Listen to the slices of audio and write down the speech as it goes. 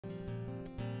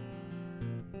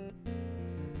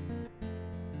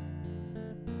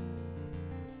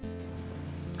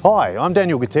Hi, I'm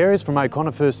Daniel Gutierrez from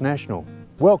O'Connor First National.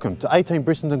 Welcome to 18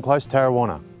 Brissendon Close,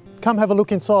 Tarrawanna. Come have a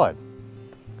look inside.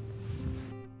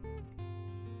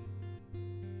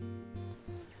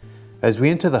 As we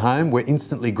enter the home, we're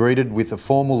instantly greeted with a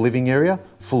formal living area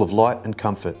full of light and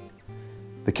comfort.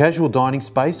 The casual dining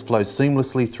space flows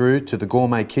seamlessly through to the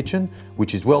gourmet kitchen,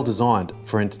 which is well designed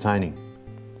for entertaining.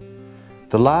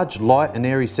 The large, light and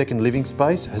airy second living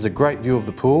space has a great view of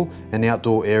the pool and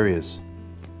outdoor areas.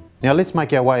 Now let's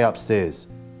make our way upstairs.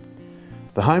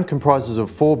 The home comprises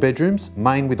of 4 bedrooms,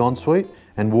 main with ensuite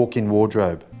and walk-in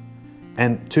wardrobe,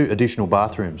 and 2 additional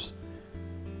bathrooms.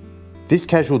 This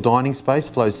casual dining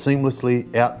space flows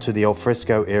seamlessly out to the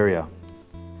alfresco area.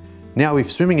 Now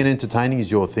if swimming and entertaining is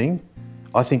your thing,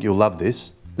 I think you'll love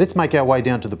this. Let's make our way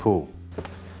down to the pool.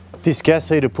 This gas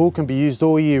heater pool can be used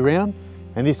all year round,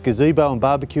 and this gazebo and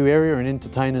barbecue area an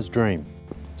entertainer's dream.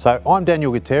 So I'm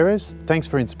Daniel Gutierrez, thanks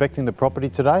for inspecting the property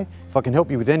today. If I can help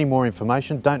you with any more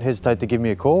information, don't hesitate to give me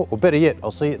a call, or better yet,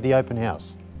 I'll see you at the open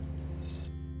house.